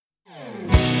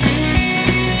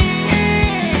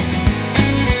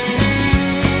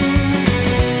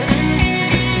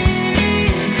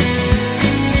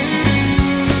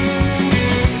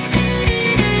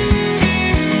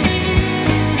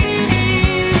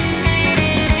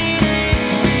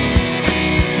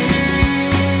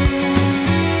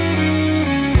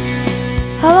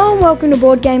welcome to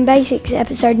Board Game Basics,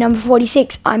 episode number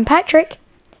 46. I'm Patrick.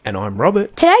 And I'm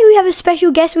Robert. Today we have a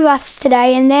special guest with us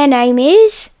today, and their name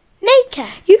is... Mika.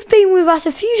 You've been with us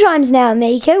a few times now,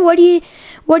 Mika. What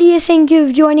do you think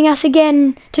of joining us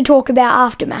again to talk about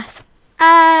Aftermath?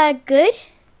 Good.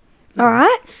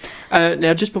 Alright.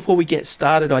 Now, just before we get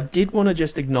started, I did want to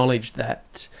just acknowledge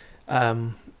that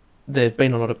there have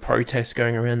been a lot of protests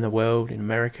going around the world in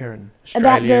America and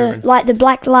Australia. About the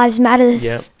Black Lives Matter.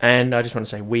 Yeah, and I just want to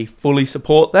say we fully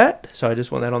support that, so I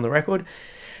just want that on the record.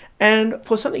 And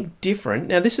for something different,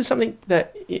 now this is something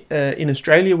that in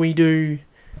Australia we do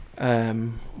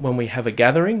when we have a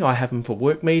gathering. I have them for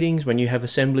work meetings, when you have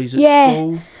assemblies at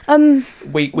school.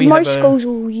 We most schools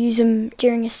will use them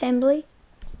during assembly.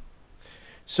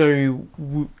 So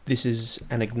this is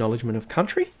an acknowledgement of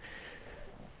country.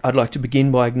 I'd like to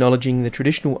begin by acknowledging the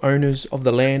traditional owners of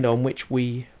the land on which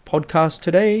we podcast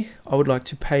today. I would like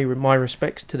to pay my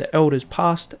respects to the elders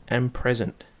past and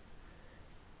present.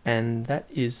 And that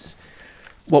is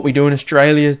what we do in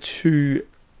Australia to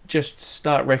just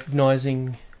start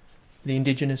recognising the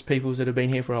Indigenous peoples that have been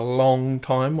here for a long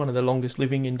time, one of the longest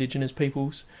living Indigenous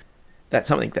peoples. That's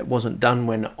something that wasn't done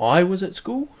when I was at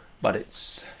school, but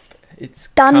it's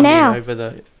done coming now over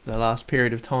the last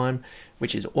period of time,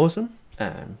 which is awesome.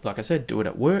 Like I said, do it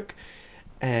at work,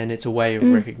 and it's a way of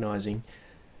recognising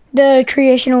the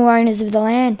traditional owners of the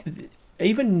land.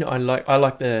 Even I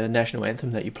like the national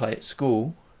anthem that you play at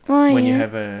school when you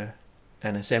have an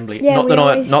assembly. Yeah,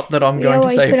 not that I'm going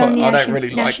to say I don't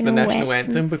really like the national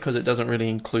anthem anthem because it doesn't really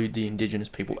include the Indigenous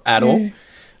people at all.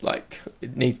 Like,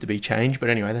 it needs to be changed,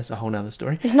 but anyway, that's a whole nother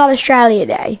story. It's not Australia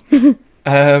Day.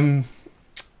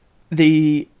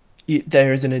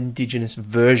 There is an Indigenous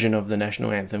version of the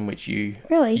national anthem which you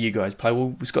guys play.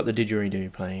 Well, it's got the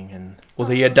didgeridoo playing, the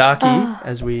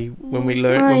yidaki, when we're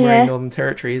in Northern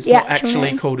Territory, it's not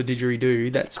actually called a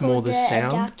didgeridoo. That's more the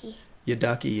sound.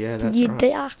 Yidaki, yeah, that's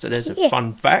right. So there's a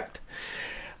fun fact.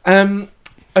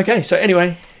 Okay, so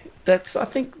anyway, I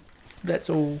think that's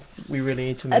all we really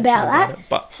need to mention about it.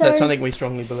 But that's something we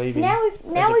strongly believe in. Now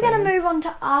we're going to move on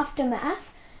to Aftermath.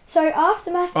 So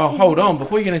Aftermath. Oh, hold on!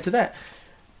 Before you get into that,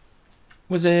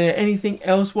 was there anything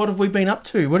else? What have we been up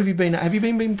to? What have you been? Have you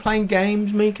been playing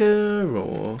games, Mika?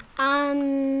 Or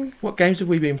what games have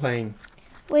we been playing?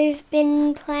 We've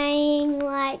been playing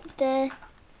like the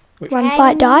Run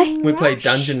Fight Die. We played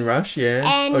Dungeon Rush, yeah.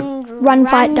 And Run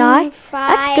Fight Die.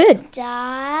 That's good.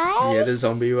 Yeah, the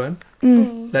zombie one.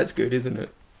 That's good, isn't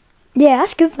it? Yeah,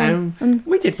 that's good fun.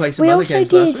 We did play some other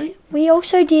games last week. We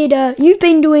also did. You've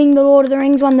been doing the Lord of the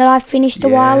Rings one that I finished a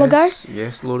while ago.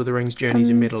 Yes, Lord of the Rings: Journeys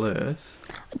in Middle Earth.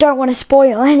 Don't want to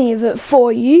spoil any of it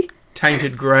for you.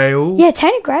 Tainted Grail. Yeah,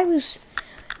 Tainted Grail was...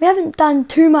 We haven't done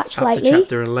too much lately. Up to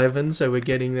chapter 11, so we're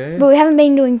getting there. But we haven't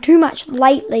been doing too much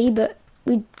lately, but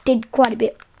we did quite a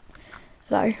bit,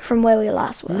 though, from where we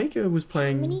last were. Mika was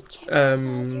playing...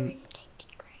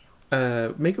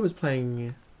 Mika was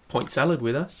playing Point Salad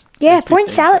with us. Yeah, Point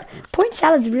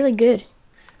Salad's really good.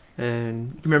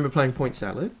 And you remember playing Point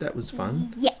Salad? That was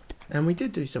fun. Yep. And we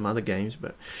did do some other games,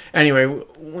 but anyway,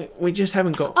 we just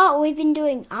haven't got... Oh, we've been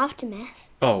doing Aftermath.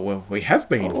 Oh, well, we have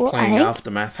been playing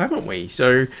Aftermath, haven't we?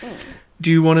 So, do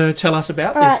you want to tell us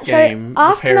about this game,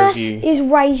 so the pair of you? Aftermath is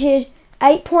rated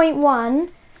 8.1,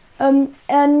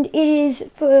 and it is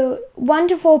for 1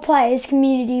 to 4 players,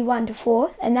 community 1 to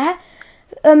 4, and that.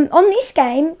 On this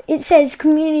game, it says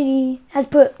community has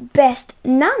put best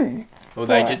none. Well,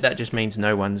 that just means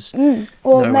no one's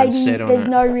or no maybe one's set on there's it.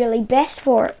 no really best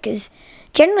for it, because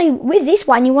generally with this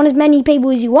one you want as many people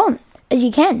as you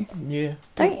can. Yeah,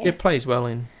 Don't you? It plays well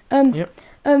in.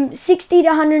 60 to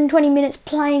 120 minutes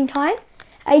playing time,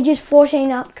 ages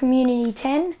 14 up, community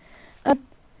 10.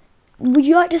 Would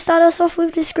you like to start us off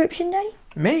with description, Daddy?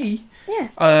 Me?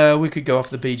 Yeah. We could go off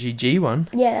the BGG one.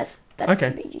 Yeah, that's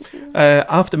okay. the BGG one.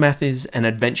 Aftermath is an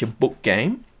adventure book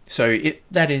game. So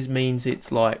means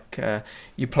it's like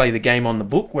you play the game on the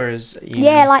book, whereas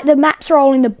like the maps are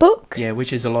all in the book. Yeah,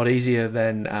 which is a lot easier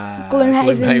than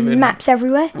Gloomhaven maps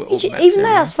everywhere. Even though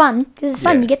that's fun, because it's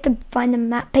fun, you get to find the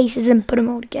map pieces and put them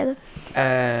all together.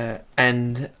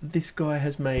 And this guy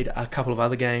has made a couple of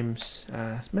other games,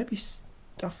 maybe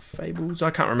Stuff Fables, I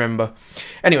can't remember.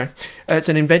 Anyway, it's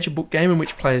an adventure book game in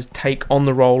which players take on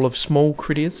the role of small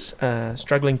critters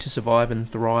struggling to survive and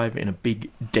thrive in a big,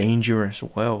 dangerous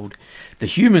world. The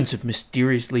humans have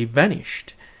mysteriously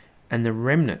vanished, and the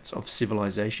remnants of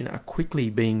civilization are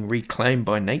quickly being reclaimed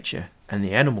by nature and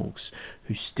the animals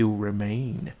who still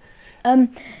remain.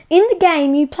 In the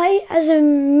game, you play as a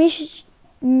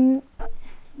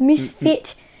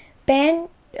misfit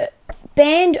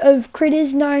band of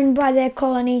critters known by their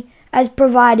colony as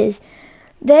providers.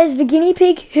 There's the guinea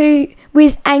pig who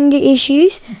with anger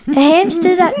issues, a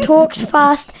hamster that talks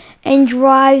fast and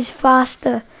drives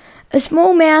faster, a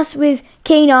small mouse with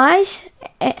keen eyes,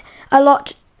 a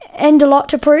lot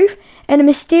to prove, and a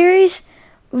mysterious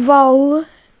vole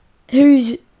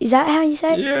who's, is that how you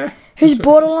say it? Yeah. Who's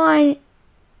borderline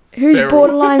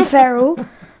feral.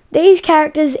 These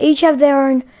characters each have their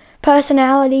own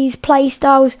personalities, play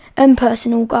styles, and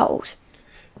personal goals.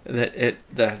 That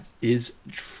is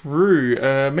true.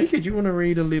 Mika, do you want to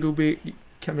read a little bit?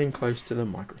 Come in close to the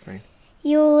microphone.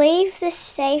 You'll leave the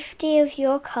safety of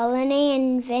your colony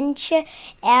and venture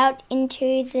out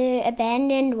into the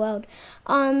abandoned world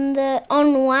on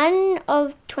one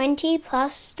of 20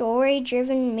 plus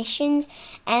story-driven missions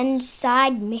and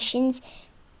side missions.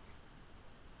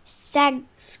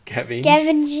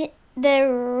 Scavenge the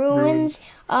ruins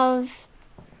of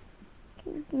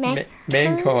mankind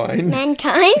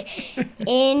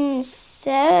in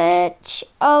search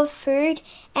of food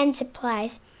and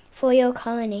supplies for your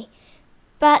colony.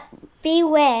 But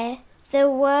beware, the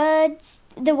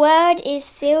world is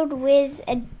filled with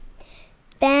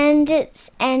bandits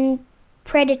and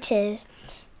predators,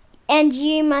 and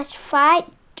you must fight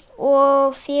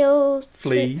or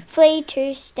flee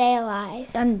to stay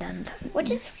alive. Dun dun dun. What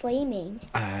does flee mean?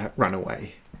 Run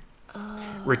away.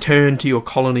 Return to your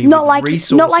colony Not with like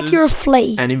resources not like you're a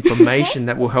flea. and information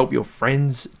that will help your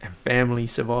friends and family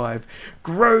survive.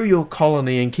 Grow your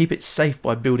colony and keep it safe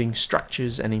by building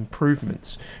structures and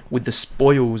improvements with the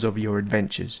spoils of your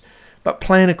adventures. But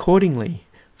plan accordingly,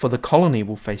 for the colony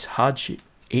will face hardship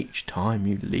each time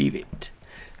you leave it.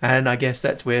 And I guess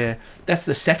that's the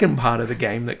second part of the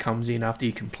game that comes in after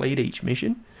you complete each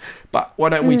mission. But why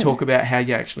don't we talk about how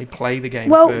you actually play the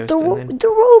game first? The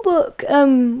rule book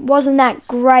wasn't that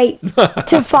great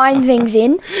to find things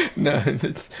in. No,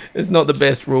 it's not the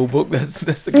best rule book.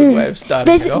 That's a good way of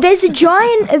starting it off. There's a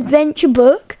giant adventure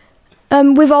book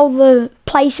with all the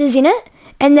places in it,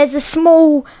 and there's a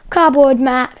small cardboard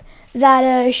map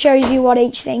that shows you what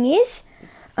each thing is.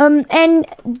 And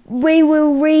we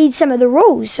will read some of the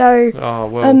rules. So,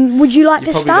 would you like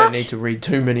to start? You probably don't need to read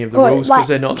too many of the rules because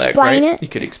they're not that great. It. You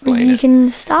could explain it. You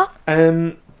can start.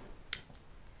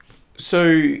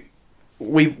 So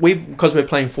we've because we're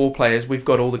playing 4 players, we've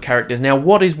got all the characters. Now,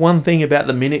 what is one thing about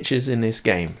the miniatures in this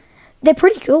game? They're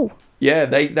pretty cool. Yeah,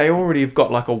 they already have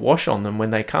got like a wash on them when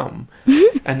they come,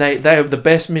 and they are the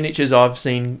best miniatures I've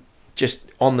seen just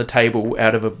on the table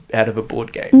out of a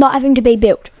board game. Not having to be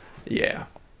built. Yeah.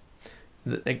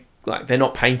 They're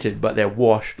not painted, but they're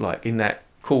washed like in that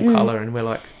cool colour, and we're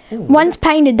like, once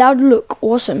painted, that would look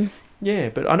awesome. Yeah,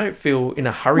 but I don't feel in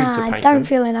a hurry to paint them. I don't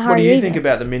feel in a hurry. What do you either. think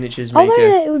about the miniatures, Mika?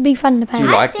 Although it would be fun to paint. Do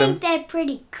you like them? I think they're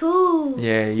pretty cool.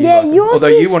 Yeah, like them. yours Although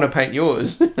is... you want to paint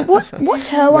yours. What's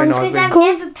her one? Because I've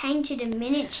never painted a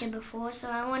miniature before, so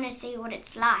I want to see what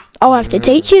it's like. I'll have to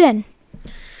teach you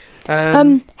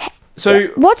then. So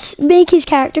what's Mika's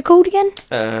character called again?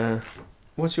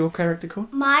 What's your character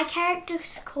called? My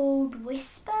character's called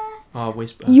Whisper. Oh,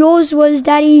 Whisper. Yours was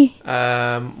Daddy.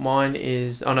 Mine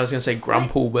is... I was going to say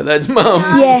Grumple, but that's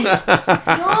Mum. Yeah.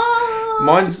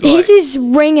 Mine's like... His is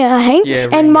Ringer, I think. Yeah,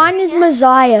 and Ringer. mine is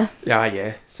Messiah.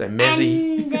 Yeah. So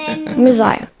Mezzy. And then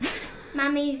Messiah.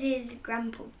 Mummy's is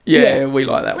Grumple. Yeah, we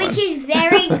like that one. Which is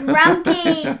very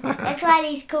grumpy. That's why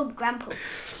he's called Grumple.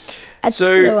 That's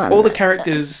So all the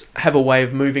characters have a way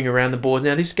of moving around the board.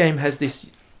 Now, this game has this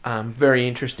very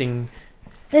interesting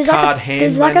card hand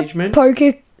there's management. Like a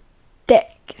poker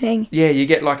deck thing. Yeah, you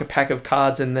get like a pack of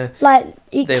cards and Except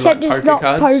it's poker not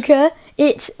cards. poker,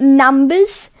 it's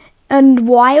numbers and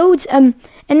wilds. And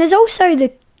there's also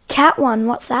the cat one.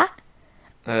 What's that?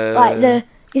 Isn't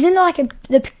there like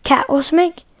the cat or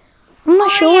something? I'm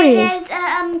not sure what it is. There's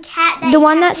a cat. The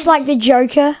one that's like the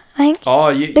Joker, I think.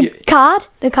 Oh,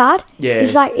 The card. Yeah.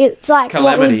 It's like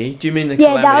Calamity. Do you mean the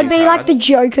Calamity that would be card? like the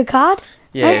Joker card.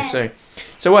 Yeah. So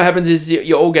what happens is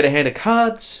you all get a hand of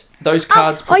cards. Those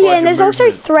cards. Oh yeah, and there's also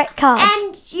movement. threat cards.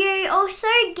 And you also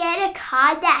get a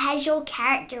card that has your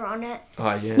character on it.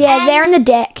 Oh yeah. Yeah, they're in the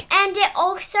deck. And it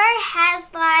also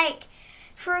has like,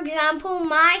 for example,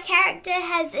 my character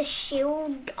has a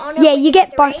shield on it. Yeah, you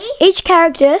get each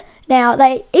character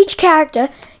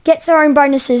gets their own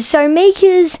bonuses. So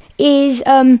Mika's is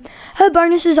her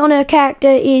bonuses on her character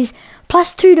is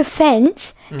 +2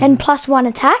 defense and +1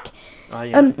 attack. Oh,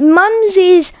 yeah. Mum's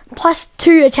is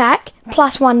 +2 attack,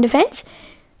 +1 defense.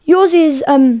 Yours is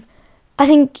I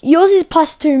think yours is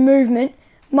 +2 movement.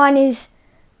 Mine is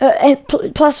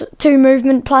 +2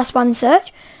 movement, +1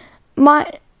 search.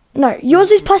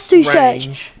 Yours is +2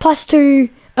 search, +2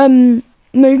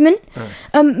 movement.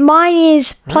 Mine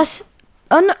is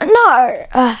No.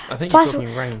 I think plus, you're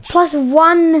talking range. plus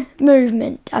 1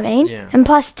 movement, Yeah. and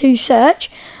plus 2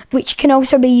 search, which can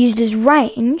also be used as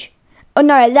range. Oh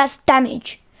no, that's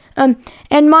damage.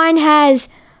 And mine has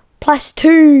plus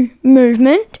 2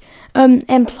 movement,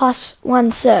 and plus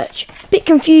 1 search. Bit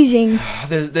confusing.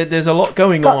 There's a lot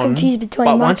going Got on, confused between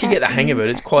but my once you get the character hang of it,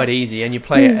 it's quite easy, and you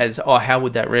play it as, how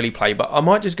would that really play? But I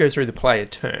might just go through the player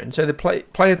turn. So the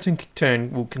player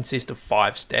turn will consist of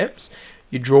 5 steps.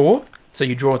 You draw, so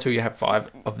you draw till you have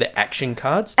 5 of the action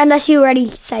cards. Unless you already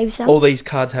saved some. All these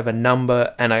cards have a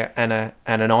number and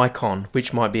an icon,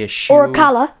 which might be a shield. Or a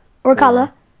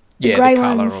colour. The Yeah, grey the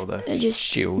colour ones or the are just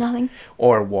shield. nothing.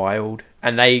 Or a wild.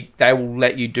 And they will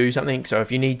let you do something. So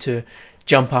if you need to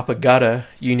jump up a gutter,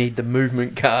 you need the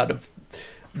movement card of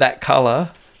that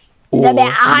colour. Or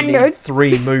About you need 100.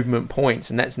 3 movement points,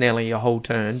 and that's nearly a whole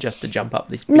turn just to jump up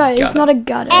this big No, gutter. it's not a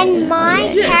gutter. And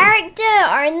my Yeah. character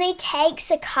only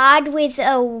takes a card with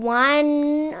a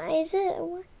 1. Is it?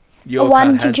 Your A 1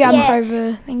 card to has jump Yeah.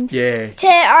 over things. Yeah.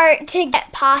 To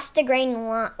get past the green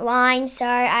line, so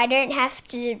I don't have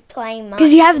to play much.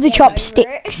 'Cause you have to the get over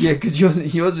chopsticks. it. Yeah, because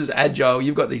yours is agile.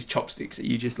 You've got these chopsticks that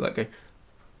you just like go,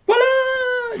 voila!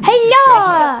 You just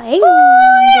Hello!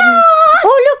 jump.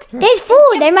 Oh, look, there's 4.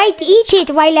 They might eat it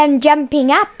while I'm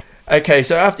jumping up. Okay,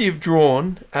 so after you've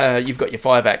drawn, you've got your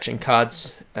 5 action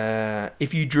cards.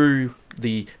 If you drew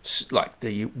the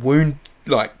wound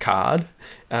card,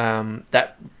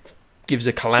 that gives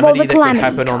a calamity that could calamity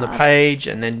happen on the card. page,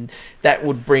 and then that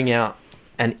would bring out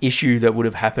an issue that would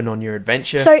have happened on your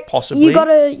adventure, So possibly. you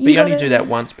gotta, but you only do that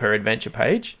once per adventure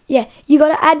page. Yeah, you got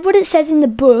to add what it says in the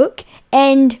book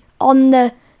and on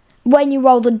the when you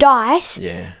roll the dice.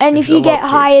 Yeah. And if there's a you get lot to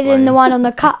higher than the explain.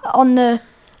 one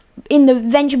in the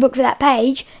adventure book for that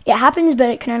page, it happens, but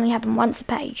it can only happen once a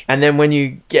page. And then when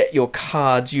you get your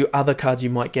cards, other cards you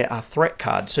might get are threat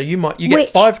cards. So you get Which-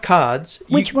 5 cards.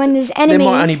 When there's There enemies,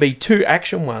 might only be 2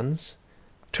 action ones,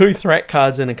 2 threat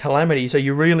cards, and a calamity. So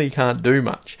you really can't do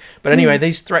much. But anyway,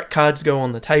 these threat cards go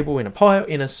on the table in a pile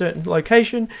in a certain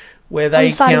location where on the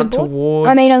they side of count the board. towards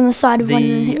I mean, on the side of one of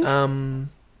the the things.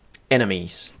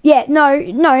 enemies. Yeah,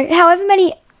 no. However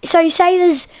many. So say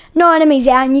there's no enemies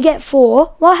out and you get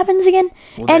 4. What happens again?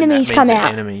 Well, then that Enemies means come an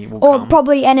out, enemy will or come.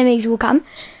 probably enemies will come.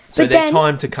 So but they're then-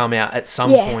 timed to come out at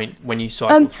some Yeah. point when you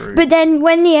cycle through. But then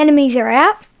when the enemies are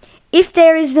out, if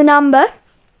there is the number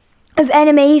of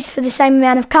enemies for the same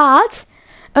amount of cards,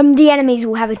 the enemies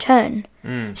will have a turn.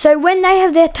 So when they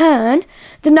have their turn,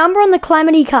 the number on the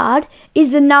calamity card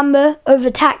is the number of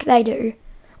attack they do.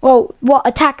 Well, what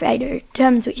attack they do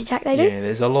determines which attack they do. Yeah,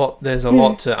 there's a lot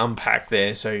to unpack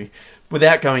there. So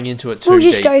without going into it too We'll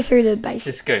just deep, go through the basics.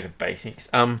 just go to basics.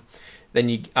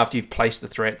 Then after you've placed the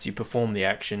threats, you perform the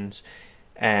actions,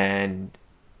 and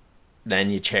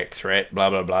then you check threat, blah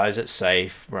blah blah. Is it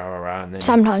safe? Rah rah rah, and then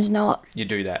Sometimes not. you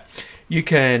do that. You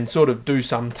can sort of do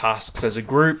some tasks as a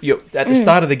group. At the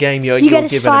start of the game, you're get a given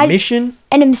a side- mission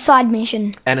And a side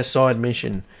mission. and a side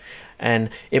mission, and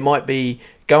it might be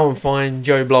go and find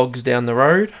Joe Bloggs down the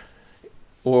road,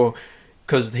 or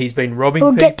because he's been robbing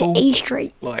Or get people, to E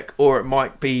Street. or it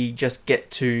might be just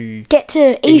get to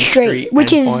E Street, Street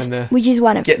which and is find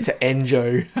one of get to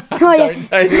Enjo. Oh, yeah. Don't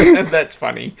say that. That's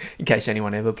funny. In case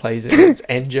anyone ever plays it, it's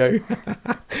Enjo.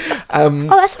 Oh,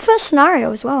 that's the first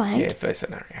scenario as well, I think. Yeah, first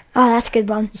scenario. Oh, that's a good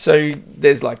one. So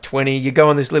there's like 20. You go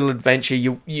on this little adventure.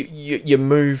 You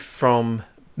move from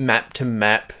map to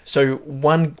map. So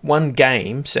one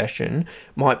game session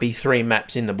might be 3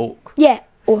 maps in the book. Yeah,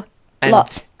 or And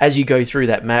lots. as you go through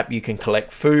that map, you can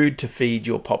collect food to feed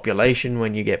your population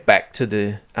when you get back to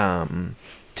the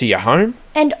to your home.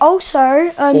 And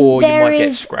also, Or you there might get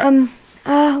is scrap.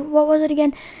 what was it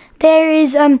again? There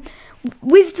is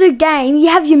with the game, you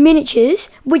have your miniatures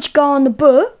which go on the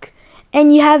book,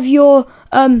 and you have your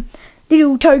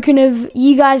little token of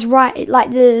you guys write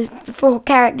like the 4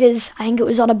 characters. I think it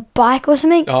was on a bike or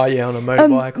something. Oh yeah, on a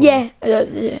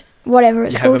motorbike. Whatever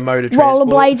it's You have called. a motor transport.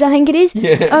 Rollerblades, I think it is.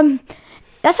 Yeah.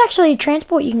 That's actually a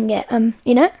transport you can get.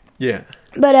 Yeah.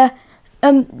 But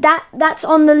that's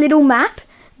on the little map,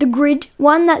 the grid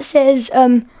one that says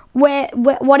where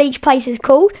what each place is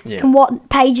called Yeah. and what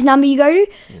page number you go to.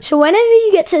 So whenever you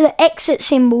get to the exit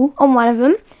symbol on one of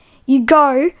them, you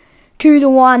go to the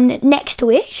one next to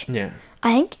it, Yeah.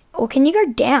 I think, or can you go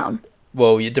down?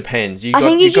 Well, it depends. I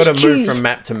think you got to just move choose. from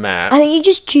map to map. I think you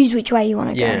just choose which way you want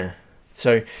to go. Yeah.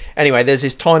 So anyway, there's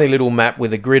this tiny little map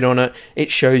with a grid on it.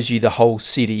 It shows you the whole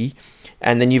city,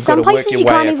 and then you've Some got to work places your you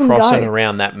way can't even across go. and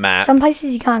around that map. Some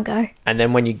places you can't go. And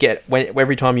then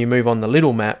every time you move on the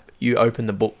little map, you open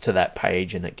the book to that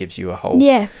page, and it gives you a whole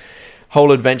Yeah.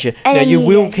 whole adventure. And Now, then you you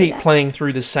will go through keep that. playing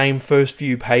through the same first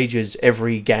few pages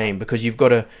every game because you've got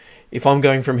to... If I'm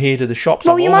going from here to the shops,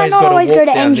 Well, I've you might always not got always to go walk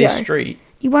to down this Enjo. street.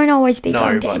 You won't always be No,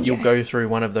 going to but Enjo. you'll go through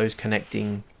one of those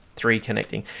three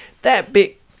connecting. That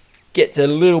bit gets a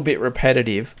little bit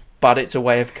repetitive, but it's a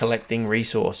way of collecting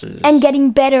resources. And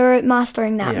getting better at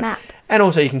mastering that Yeah. map. And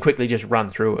also you can quickly just run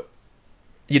through it.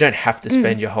 You don't have to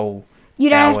spend your whole You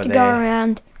don't hour have to go there.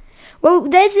 around. Well,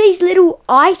 there's these little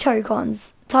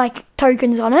tokens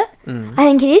on it, Mm. I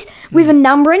think it is, with a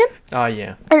number in them. Oh,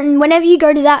 yeah. And whenever you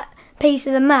go to that piece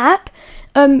of the map,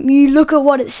 you look at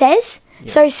what it says. Yeah.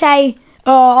 So say,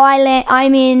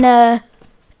 I'm in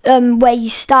where you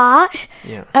start,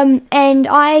 Yeah. and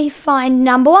I find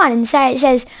number 1, and say it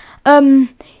says,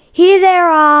 here there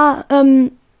are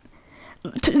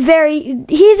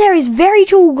there is very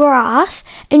tall grass,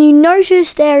 and you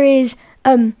notice there is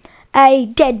a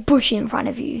dead bush in front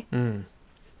of you. Mm.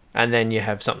 And then you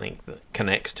have something that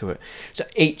connects to it. So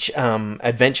each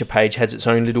adventure page has its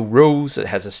own little rules. It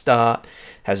has a start,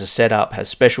 has a setup, has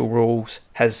special rules,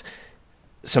 has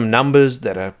some numbers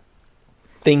that are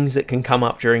things that can come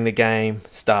up during the game,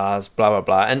 stars, blah, blah,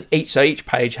 blah. And each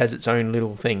page has its own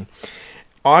little thing.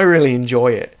 I really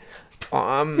enjoy it.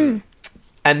 And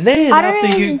then I don't after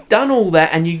really- you've done all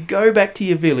that and you go back to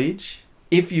your village,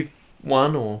 if you've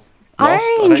won or I lost,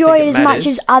 don't enjoy think it as much matters.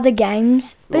 as other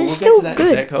games, but Well, it's we'll still get to that in a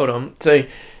good. sec. Hold on. So,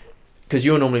 because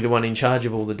you're normally the one in charge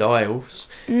of all the dials,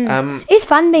 It's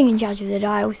fun being in charge of the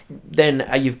dials. then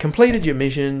you've completed your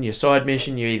mission, your side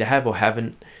mission, you either have or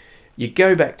haven't. You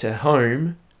go back to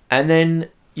home, and then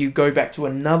you go back to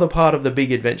another part of the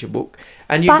big adventure book,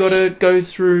 and you've But- got to go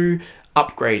through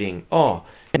upgrading. Oh,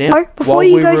 now, No, before while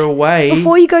you we go- were away...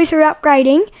 Before you go through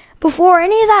upgrading, before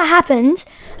any of that happens,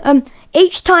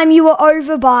 each time you were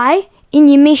over by in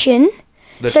your mission,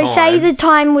 the so say time- the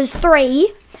time was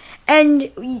 3, and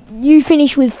you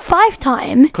finish with 5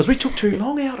 time, Because we took too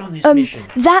long out on this mission.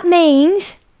 that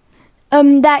means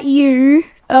that you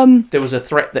There was a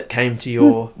threat that came to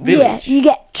your village. you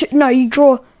get you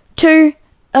draw 2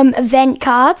 event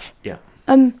cards. Yeah.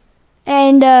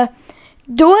 And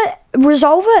do it,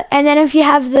 resolve it, and then if you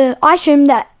have the item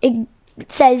that it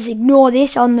says ignore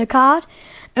this on the card,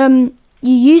 you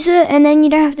use it, and then you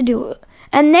don't have to do it.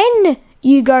 And then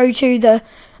you go to the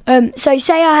so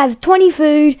say I have 20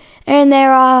 food and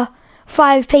there are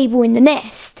 5 people in the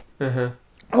nest. Uh-huh.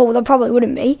 Well, there probably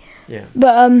wouldn't be, Yeah.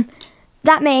 but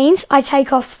that means I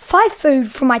take off 5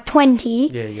 food from my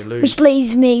 20, Yeah, you lose. which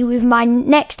leaves me with my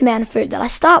next amount of food that I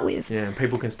start with. Yeah, and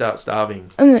people can start starving.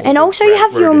 And Or also you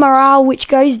have your rodents. morale, which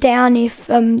goes down if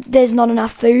there's not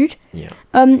enough food. Yeah.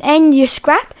 And your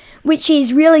scrap, which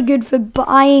is really good for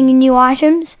buying new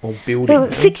items, Or building.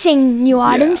 them. fixing new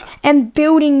items, and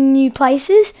building new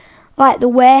places, like the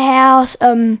warehouse,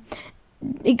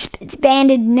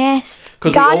 expanded nest,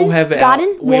 Because garden, we all have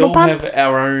garden, we water all pump. have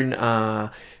our own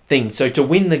thing. So to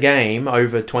win the game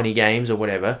over 20 games or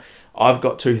whatever, I've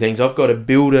got 2 things. I've got to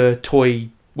build a toy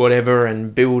whatever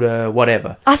and build a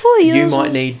whatever. I thought You yours might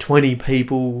was, need 20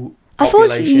 people. I thought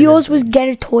population yours and- was get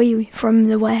a toy from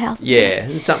the warehouse. Yeah,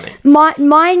 it's something.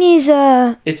 Mine is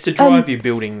It's to drive you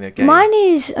building the game. Mine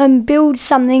is build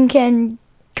something and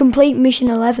complete mission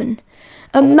 11.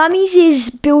 Mummy's is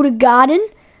build a garden.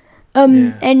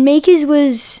 Yeah. And Mika's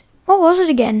was, what was it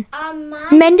again?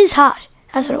 Mine Mender's hut.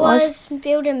 That's what it was.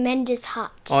 build a Mender's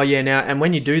hut. Oh yeah, now and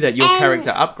when you do that, your And-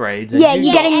 character upgrades. And Yeah,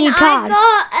 you get a new and card. I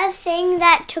got a thing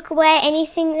that took away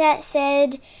anything that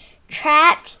said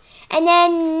trapped, and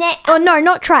then Oh no,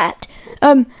 not trapped.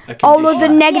 a All of the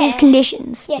condition. negative Yeah.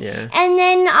 conditions. Yeah. and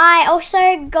then I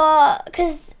also got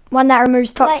because One that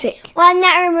removes toxic. one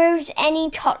that removes any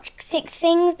toxic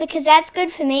things because that's good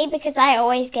for me because I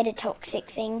always get a toxic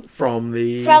thing From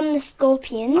the from the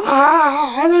scorpions.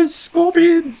 those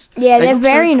scorpions. Yeah, They they're look so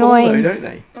very cool, annoying. though, don't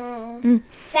they?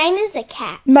 Same as the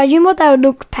cat. Imagine what they would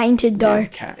look painted though. Yeah, the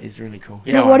cat is really cool.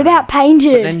 But what I know. about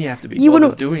painted? But then you have to be You bothered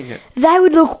wouldn't- doing it. They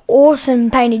would look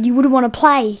awesome painted. You wouldn't want to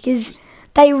play because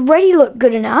they already look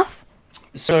good enough.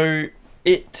 So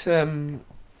it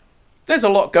there's a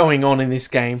lot going on in this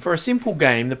game. For a simple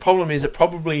game, the problem is that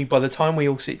probably by the time we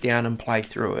all sit down and play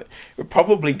through it, it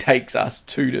probably takes us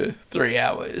 2 to 3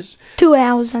 hours. 2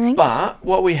 hours, I think. But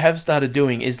what we have started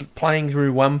doing is playing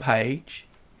through one page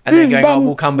and then going, then,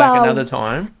 we'll come back well, another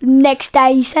time. Next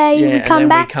day, say Yeah, we and come then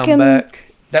back we come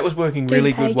back. That was working do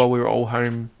really the good page. while we were all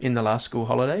home in the last school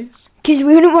holidays. because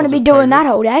we wouldn't want to Because be of doing COVID. that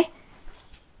all day.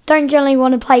 Don't generally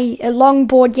want to play a long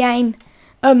board game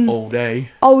All day.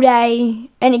 all day,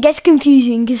 and it gets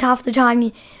confusing because half the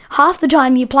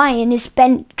time you're playing is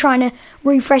spent trying to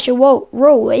refresh a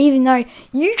rule. Even though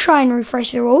you try and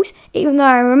refresh the rules, even though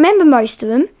I remember most of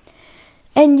them,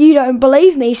 and you don't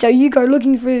believe me, so you go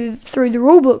looking through the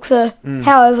rule book for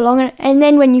however long, and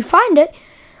then when you find it,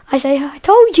 I say, I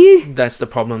told you. That's the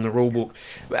problem, the rule book.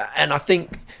 And I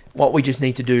think what we just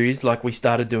need to do is, like we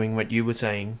started doing what you were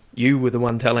saying, you were the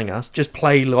one telling us, just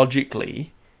play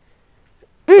logically.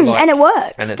 And it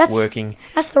works. And it's that's working.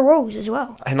 That's the rules as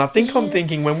well. And I think I'm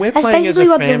thinking when we're That's playing as basically a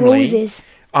what the rules family, is.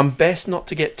 I'm best not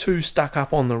to get too stuck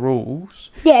up on the rules.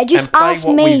 Yeah, just and play ask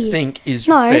what me. we think is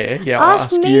No, fair. Yeah, I'll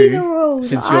ask me you the rules.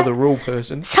 since you're the rule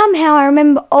person. Somehow I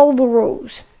remember all the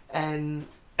rules. And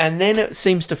then it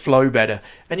seems to flow better.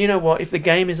 And you know what? If the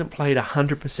game isn't played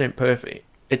 100% perfect,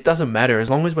 it doesn't matter as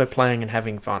long as we're playing and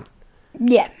having fun.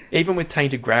 Yeah. Even with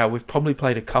Tainted Grail, we've probably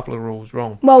played a couple of rules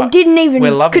wrong. Well, but we're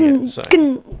loving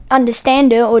couldn't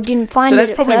understand it or didn't find so it that's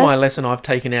at probably first. my lesson I've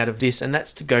taken out of this, and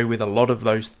that's to go with a lot of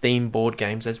those theme board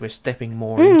games as we're stepping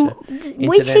more into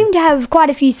We them. seem to have quite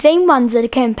a few theme ones that are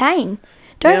campaign,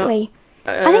 don't Now, we?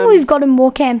 I think we've gotten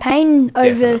more campaign over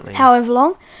definitely. however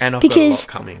long. and I've because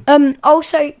got a lot coming.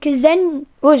 Also, because then,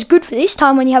 well, it's good for this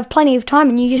time when you have plenty of time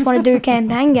and you just want to do a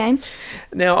campaign game.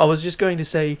 Now, I was just going to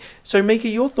say, so Mika,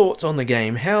 your thoughts on the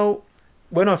game?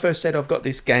 When I first said I've got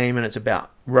this game and it's about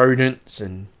rodents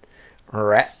and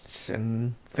rats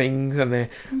and things, and they're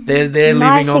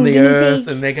Mice living on and the guinea earth pigs.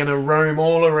 and they're going to roam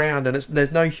all around, and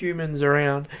there's no humans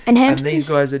around, And and hamsters. these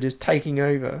guys are just taking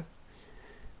over.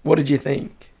 What did you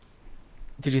think?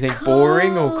 Did you think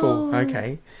boring or cool?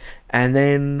 Okay. And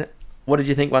then, what did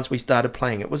you think once we started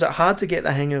playing it? Was it hard to get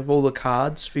the hang of all the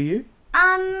cards for you?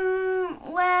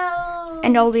 Well,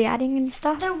 And all the adding and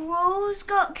stuff. the rules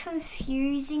got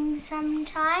confusing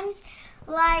sometimes.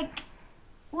 Like,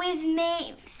 with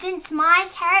me, since my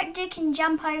character can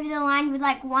jump over the line with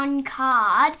like one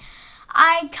card,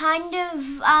 I kind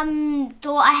of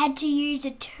thought I had to use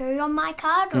a 2 on my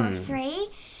card or a 3,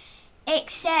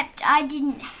 except I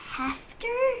didn't have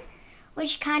to,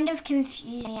 which kind of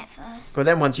confused me at first. But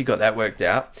then once you got that worked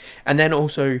out, and then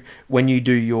also when you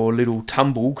do your little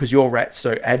tumble, because your rat's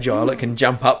so agile, it can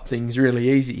jump up things really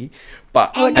easy.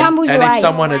 But Oh, it tumbles away.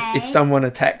 if someone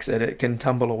attacks it, it can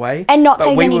tumble away. And not but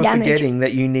take we any were damage. forgetting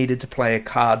that you needed to play a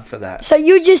card for that. So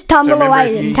you just tumble remember away,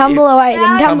 if then you- tumble if- away,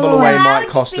 then So tumble Tumble away. away I might would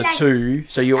just cost be a like- 2,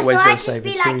 so you So always I'd got to just save be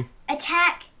a 2. like,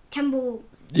 attack, tumble,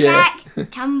 Yeah.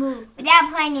 attack, tumble, without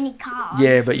playing any cards.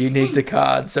 Yeah, but you need the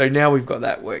card. So now we've got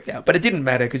that worked out. But it didn't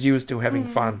matter because you were still having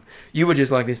fun. You were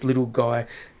just like this little guy,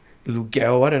 little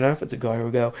girl. I don't know if it's a guy or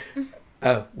a girl.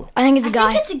 Oh, well, I think it's a I guy.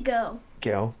 think it's a girl.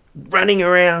 girl. Running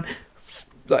around,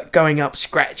 like going up,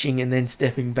 scratching, and then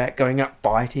stepping back, going up,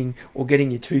 biting, or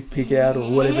getting your toothpick out,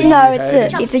 or whatever. No, you it's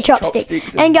had, it's a chopstick.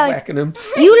 chopsticks And going, whacking them.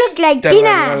 you look like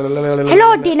dinner.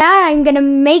 Hello, dinner. I'm gonna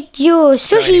make you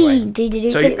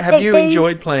sushi. So have you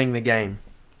enjoyed playing the game?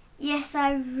 Yes,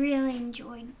 I really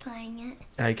enjoyed playing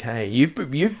it. Okay, you've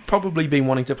probably been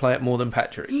wanting to play it more than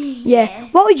Patrick. Yeah.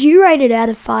 Yes. What would you rate it out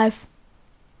of 5?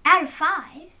 Out of 5?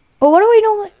 Or what do we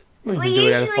normally? We can We do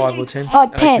it out of usually 5 do or 10.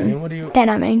 Oh, 10. Okay, what do you? 10,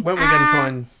 I mean. When we're going to try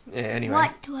and anyway.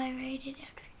 What do I rate it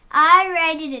out of? I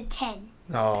rated a 10.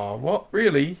 Oh, what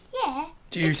really? Yeah.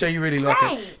 Do you say you really like it?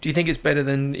 great. Do you think it's better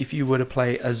than if you were to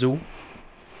play Azul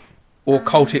or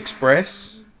Colt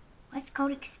Express, What's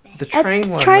called expect? the train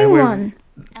one? Train where we- one.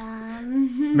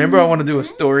 Remember, I want to do a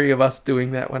story of us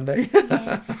doing that one day.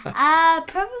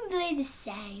 Probably the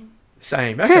same.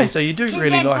 Same. Okay, so you do Because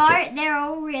really like it. they're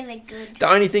all really good. The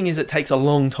only thing is, it takes a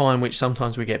long time, which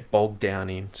sometimes we get bogged down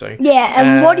in. So Yeah,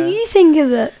 and what do you think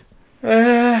of it?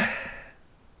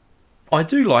 I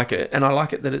do like it, and I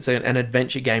like it that it's an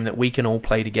adventure game that we can all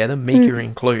play together, Mika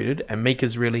included, and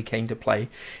Mika's really keen to play.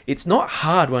 It's not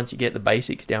hard once you get the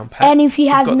basics down pat. And if you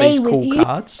You've have got me these with cool you,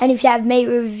 cards. and if you have me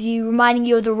with you reminding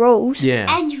you of the rules. Yeah.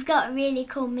 And you've got really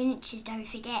cool miniatures, don't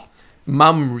forget.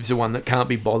 Mum is the one that can't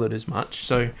be bothered as much,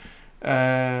 so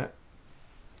I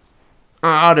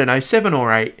don't know, 7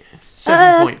 or 8,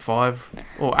 7.5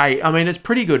 or 8. I mean, it's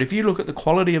pretty good if you look at the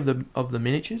quality of the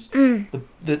miniatures. The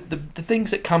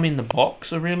things that come in the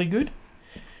box are really good.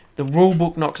 The rule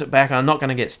book knocks it back. I'm not going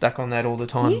to get stuck on that all the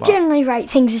time. You But generally rate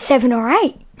things as 7 or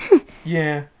 8.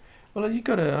 yeah, well, I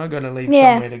gotta leave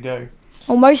Yeah. somewhere to go.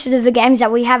 Well, most of the games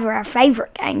that we have are our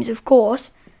favourite games, of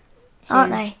course,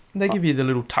 aren't they? They give you the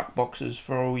little tuck boxes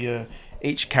for all your.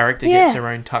 Each character Yeah. gets their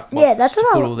own tuck box. Yeah, that's to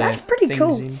what put all their that's pretty things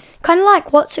cool. in. Kind of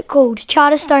like, what's it called?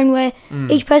 Charterstone, where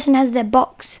each person has their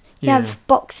box. You Yeah. have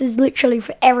boxes literally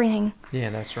for everything. Yeah,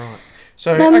 that's right.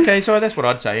 So Um, okay, so that's what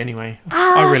I'd say anyway.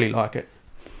 I really like it.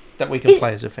 That we can Is-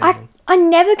 play as a family. I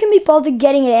never can be bothered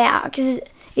getting it out because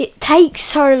it takes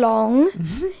so long.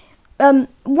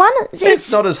 One,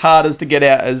 It's not as hard as to get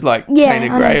out as like Yeah,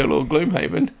 Tainted I know. Grail or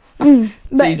Gloomhaven.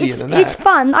 But easier than that. It's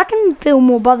fun. I can feel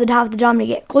more bothered half the time to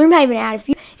get Gloomhaven out.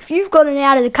 If you've got it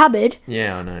out of the cupboard,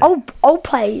 Yeah, I know. I'll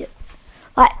play it.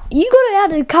 Like, you got it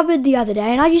out of the cupboard the other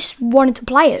day, and I just wanted to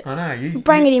play it. I know. You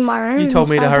Bring it in my room. You and told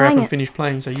me to start hurry up playing and it. finish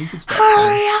playing so you could start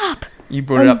playing. Hurry up! You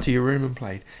brought it up to your room and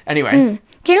played. Anyway,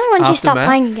 Generally, once you start Aftermath.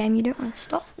 playing a game, you don't want to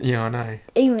stop. yeah, I know.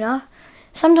 Even though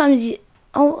sometimes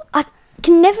I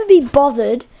can never be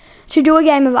bothered to do a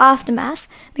game of Aftermath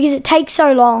because it takes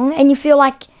so long, and you feel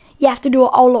like you have to do it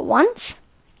all at once.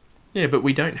 Yeah, but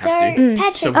we don't So, have to.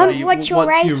 Patrick, what do you- what's your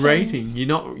ratings? rating? You're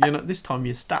not. This time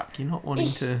you're stuck. You're not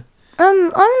wanting to. I'm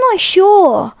not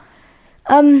sure.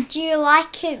 Do you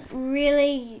like it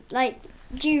really,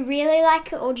 do you really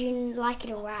like it or do you like it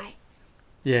alright?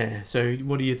 Yeah. So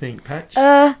what do you think, Patch?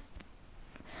 I'm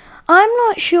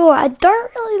not sure. I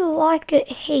don't really like it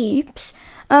heaps.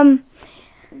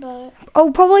 But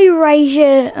I'll probably rate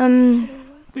it.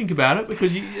 Think about it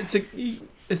because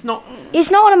it's not.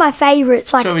 It's not one of my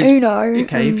favourites, like So is- Uno.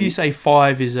 Okay, if you say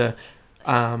 5 is a,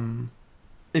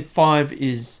 if 5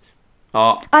 is,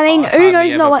 I mean, I hardly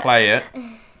Uno's not ever what. play it.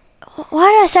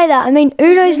 Why did I say that? I mean,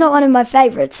 Uno's not one of my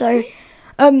favourites, so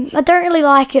I don't really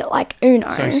like it like Uno.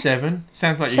 So 7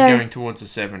 sounds like So- you're going towards a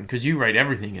 7 because you rate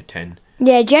everything at 10.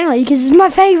 Yeah, generally, because it's my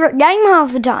favourite game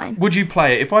half the time. Would you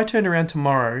play it if I turned around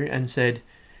tomorrow and said,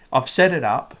 "I've set it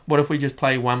up. What if we just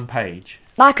play one page?"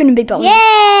 I couldn't be bothered.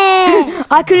 yeah!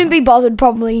 I couldn't be bothered,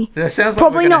 probably. That sounds like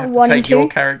Probably we're not gonna have to wanting take your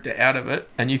to. character out of it,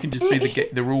 and you can just be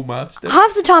the rule master.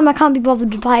 Half the time, I can't be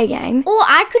bothered to play a game. Or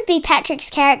I could be Patrick's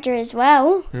character as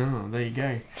well. Oh, there you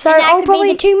go. So And I I'll could probably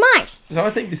be the two mice. So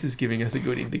I think this is giving us a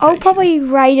good indication. I'll probably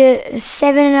rate it a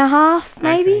 7.5,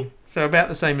 maybe. Okay. So about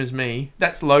the same as me.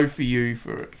 That's low for you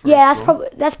for Yeah, a score.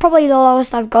 that's probably the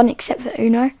lowest I've gotten, except for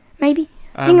Uno, maybe.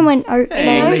 I think I went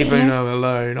Hey, low. leave Uno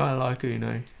alone. I like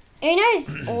Uno.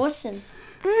 Uno's awesome.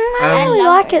 I don't really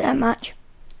love like it. it that much.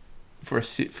 For a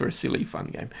silly fun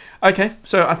game. Okay,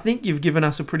 so I think you've given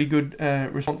us a pretty good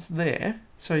response there.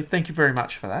 So thank you very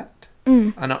much for that.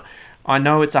 I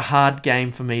know it's a hard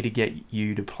game for me to get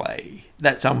you to play.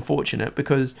 That's unfortunate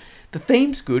because the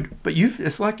theme's good, but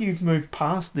it's like you've moved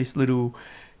past this little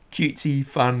cutesy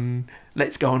fun.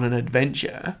 Let's go on an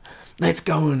adventure. Let's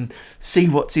go and see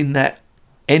what's in that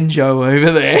Enjo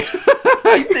over there.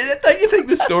 Don't you think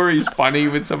the story is funny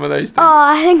with some of those things?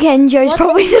 Oh, I think Enjo's What's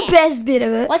probably in the best bit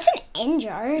of it. What's an You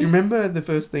Enjo? remember the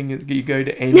first thing is you go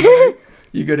to Enjo?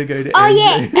 You got to go to Oh,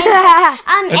 Enjo. yeah.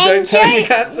 And don't tell, you Enjo.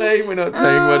 can't say, we're not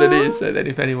saying what it is, so that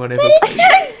if anyone ever It's plays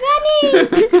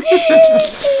so funny.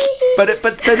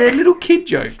 But so they're little kid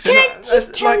jokes. Can I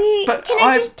just tell you? But Can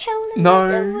I just tell them? No,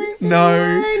 that there was no.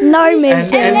 one No, moose man.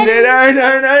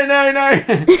 No.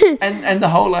 and the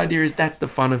whole idea is that's the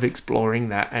fun of exploring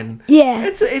that, and Yeah.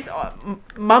 it's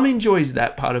Mum enjoys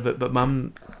that part of it, but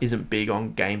Mum isn't big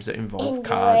on games that involve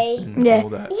cards and Yeah. all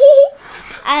that.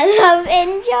 I love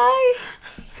Enjo.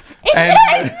 It's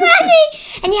And- so funny.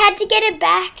 And you had to get a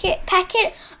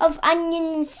packet of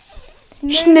onion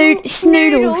Snoodles.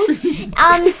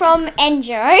 From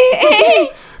Enjo.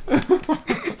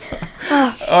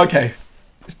 Okay,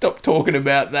 stop talking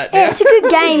about that now. Yeah, it's a good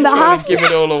game, but Trying half to give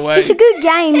it all away. it's a good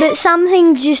game, but some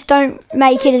things just don't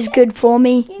make it as good for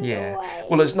me. Yeah.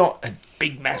 Well, it's not a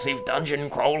big, massive dungeon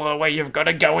crawler where you've got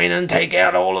to go in and take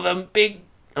out all of them big.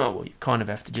 Oh, well, you kind of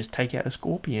have to just take out a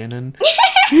scorpion and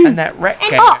that rat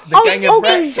gang, the gang of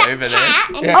rats over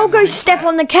there. Yeah. I'll go step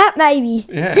on the cat, maybe.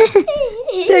 Yeah.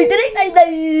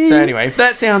 So anyway, if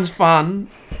that sounds fun,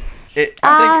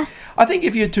 I think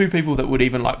if you're two people that would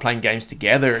even like playing games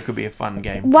together, it could be a fun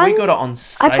game. We got it on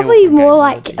sale. I probably for more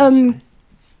like Gameology,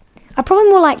 I probably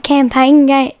more like campaign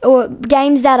game or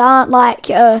games that aren't like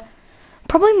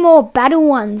probably more battle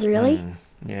ones, really.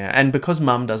 Yeah, and because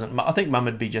Mum doesn't, I think Mum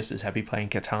would be just as happy playing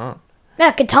Catan.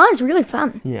 Yeah, Catan's really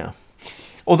fun. Yeah.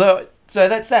 Although, so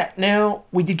that's that. Now,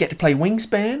 we did get to play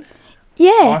Wingspan. I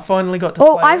Yeah. finally got to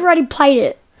Oh, play I've it. already played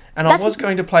it. And I was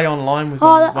going to play online with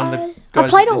Oh, one of the guys I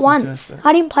played that it listens to once. us.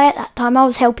 I didn't play it that time. I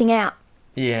was helping out.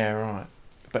 Yeah, right.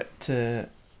 But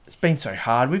it's been so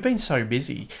hard. We've been so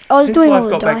busy. I was Since doing life all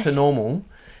the got back to dice. normal,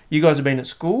 you guys have been at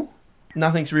school.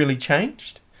 Nothing's really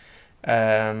changed.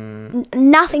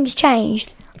 Nothing's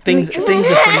changed. Things are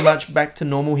pretty much back to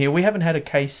normal here. We haven't had a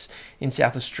case in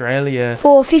South Australia.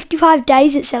 For 55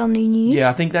 days, it said on the news. Yeah,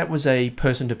 I think that was a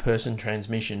person-to-person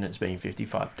transmission. It's been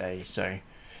 55 days, so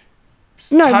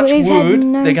No, but touch we've had wood.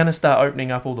 no- They're going to start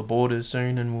opening up all the borders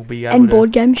soon, and we'll be able And to.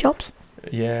 board game shops.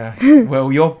 Yeah.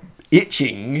 Well, you're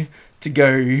itching to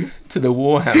go to the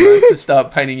Warhammer to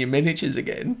start painting your miniatures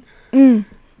again.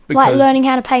 Like learning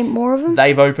how to paint more of them?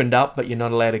 They've opened up, but you're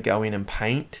not allowed to go in and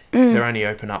paint. They're only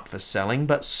open up for selling,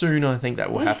 but soon I think that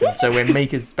will happen. So when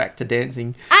Mika's back to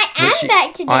dancing, I am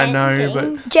back to dancing. I know,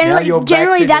 but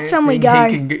Generally that's when we go.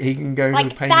 He can go Like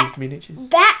and paint his miniatures,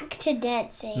 Back to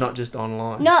dancing. not just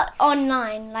online. Not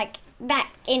online, like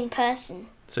back in person.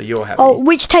 So you're happy. Oh,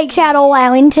 which takes out all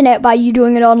our internet by you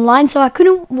doing it online, so I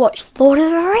couldn't watch Lord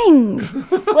of the Rings.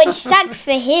 Which sucked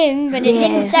for him, but it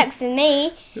didn't suck for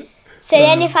me. So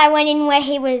then if I went in where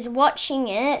he was watching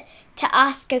it to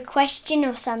ask a question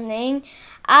or something,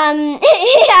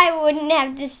 I wouldn't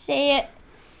have to see it.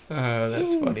 Oh,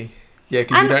 that's funny. Yeah,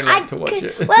 because you don't like to watch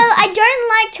it. Well, I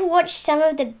don't like to watch some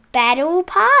of the battle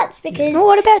parts because... Well,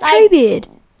 what about Treebeard?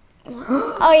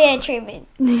 Oh, yeah, Treebeard.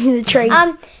 The tree.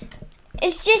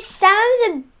 It's just some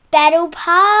of the battle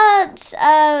parts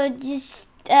are just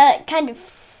kind of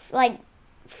like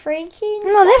freaky.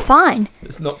 No, they're fine.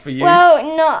 It's not for you. Well,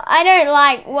 no, I don't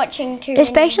like watching too many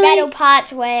Especially- battle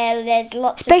parts where there's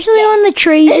lots Especially of on the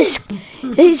trees.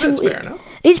 That's fair enough.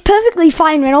 It's perfectly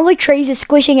fine when all the trees are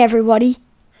squishing everybody.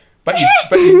 But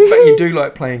you do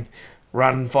like playing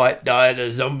Run, Fight, Die,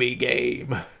 the zombie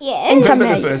game. Yeah. And some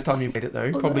Remember the hate. first time you played it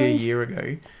though? Probably a year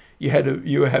ago.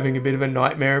 You were having a bit of a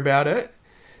nightmare about it,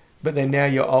 but then now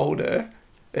you're older.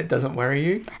 It doesn't worry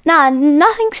you. Nah,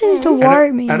 nothing seems to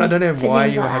worry me. And I don't know for why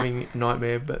things you were like that. having a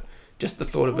nightmare, but just the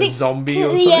thought of a zombie or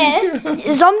something.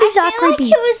 Yeah. Zombies are I feel like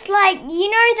creepy. it was like, you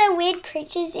know the weird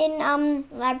creatures in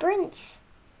Labyrinth?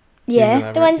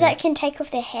 Yeah. The ones that can take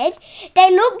off their head? They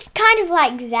looked kind of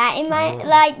like that in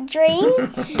my dream.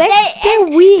 They're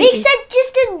weird. Except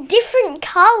just a different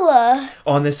colour.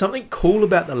 Oh, and there's something cool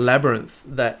about the Labyrinth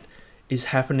that is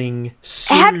happening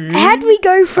soon. How'd we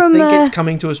go I from think it's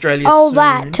coming to Australia all soon.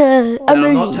 that to a And movie?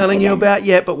 I'm not telling you again? about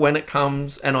yet, but when it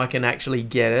comes and I can actually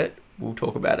get it, we'll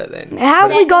talk about it then. How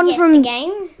have we gone Guess from the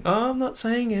game. Oh, I'm not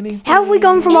saying anything. How have we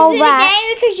gone from all Is it that a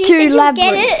game because you to said you'll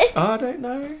get Labyrinth? it? I don't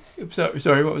know.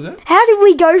 Sorry, what was that? How did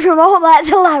we go from all that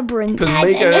to Labyrinth? Because I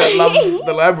don't Mika know. loves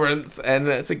the Labyrinth, and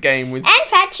it's a game with And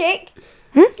Patrick.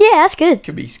 Yeah, that's good.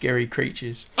 could be scary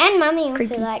creatures. And Mummy also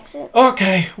Creepy. likes it.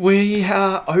 Okay, we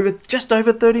are just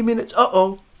over 30 minutes.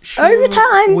 Uh-oh. Should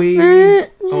Overtime. We... Oh,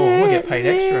 we'll get paid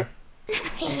extra.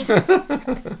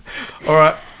 All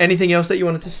right. Anything else that you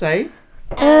wanted to say?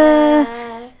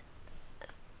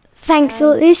 Thanks for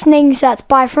listening. So that's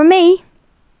bye from me.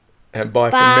 And bye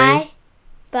from me.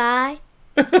 Bye.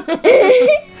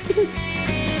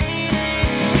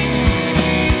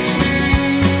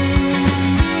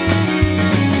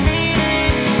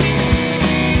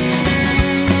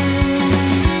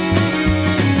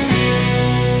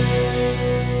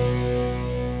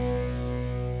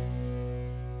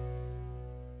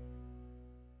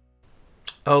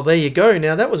 Oh, there you go.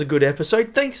 Now, that was a good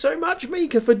episode. Thanks so much,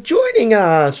 Mika, for joining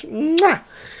us. Mwah!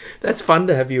 That's fun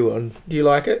to have you on. Do you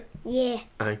like it? Yeah.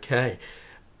 Okay.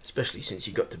 Especially since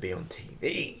you got to be on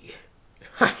TV.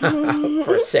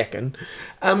 For a second.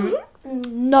 Not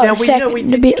Now, a second, we a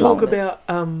did bit talk longer. about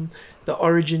the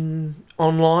Origin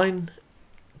online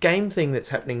game thing that's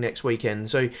happening next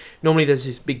weekend. So, normally there's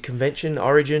this big convention,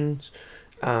 Origins,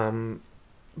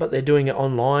 but they're doing it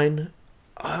online.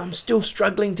 I'm still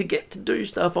struggling to get to do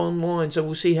stuff online, so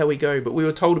we'll see how we go. But we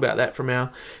were told about that from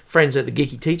our friends at the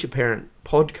Geeky Teacher Parent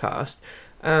podcast,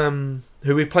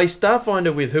 who we played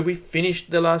Starfinder with, who we finished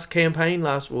the last campaign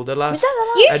Was that the last?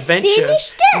 You adventure.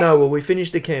 finished it? No, well, we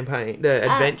finished the campaign, the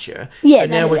adventure. Yeah, so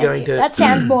now no, we're going to that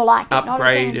sounds more like it, not a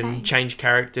upgrade campaign. and change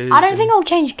characters. I don't and- think I'll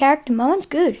change character. Mine's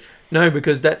good. No,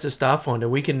 because that's a Starfinder.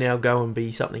 We can now go and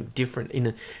be something different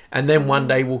and then one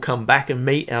day we'll come back and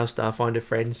meet our Starfinder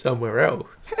friends somewhere else.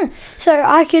 So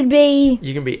I could be.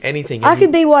 You can be anything. I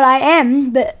could be what I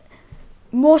am, but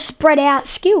more spread out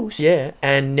skills. Yeah,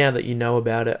 and now that you know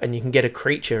about it, and you can get a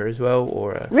creature as well,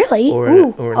 or a Really? or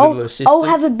Ooh. a little assistant. I'll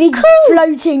have a big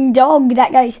floating dog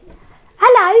that goes,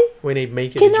 "Hello, We need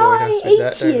Mika can to join I us with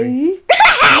that, eat don't we? you?"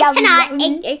 Can I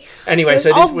eat you? Anyway, so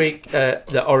this Oh. week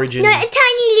the Origin. No, a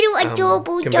tiny little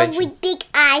adorable dog convention. with big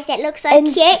eyes that looks so And-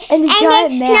 cute. and the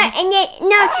giant mouth.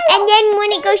 and then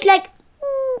when it goes like,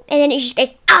 and then it just goes,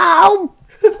 ow,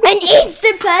 and eats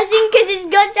the person because it's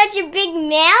got such a big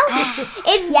mouth.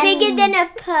 It's bigger than a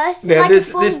person, Now like this-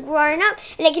 a full this- grown up,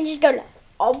 and it can just go like,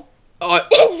 oh, I,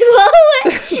 and swallow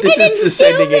it. this and is it's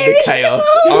descending still into very chaos.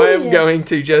 small. I am going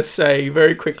to just say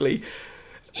very quickly,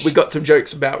 we got some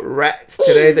jokes about rats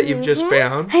today that you've just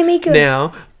found. Hey, Mika.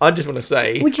 Now, I just want to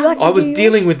say, Would you like to I was do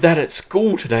dealing yours? with that at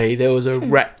school today. There was a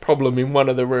rat problem in one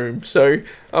of the rooms. So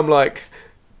I'm like,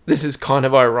 this is kind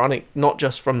of ironic, not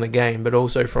just from the game, but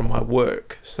also from my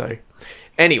work. So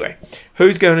anyway,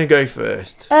 who's going to go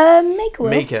first? Mika will.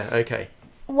 Mika, okay.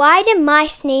 Why do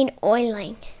mice need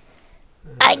oiling?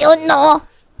 I don't know.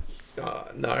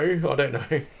 No, I don't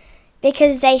know.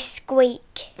 Because they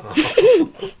squeak.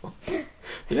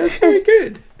 That's very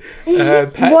good.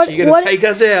 Pat, you're going to take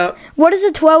us out. What does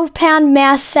a 12-pound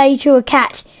mouse say to a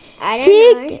cat? I don't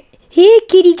know. Here,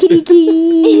 kitty, kitty,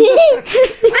 kitty.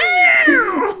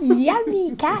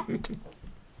 Yummy cat.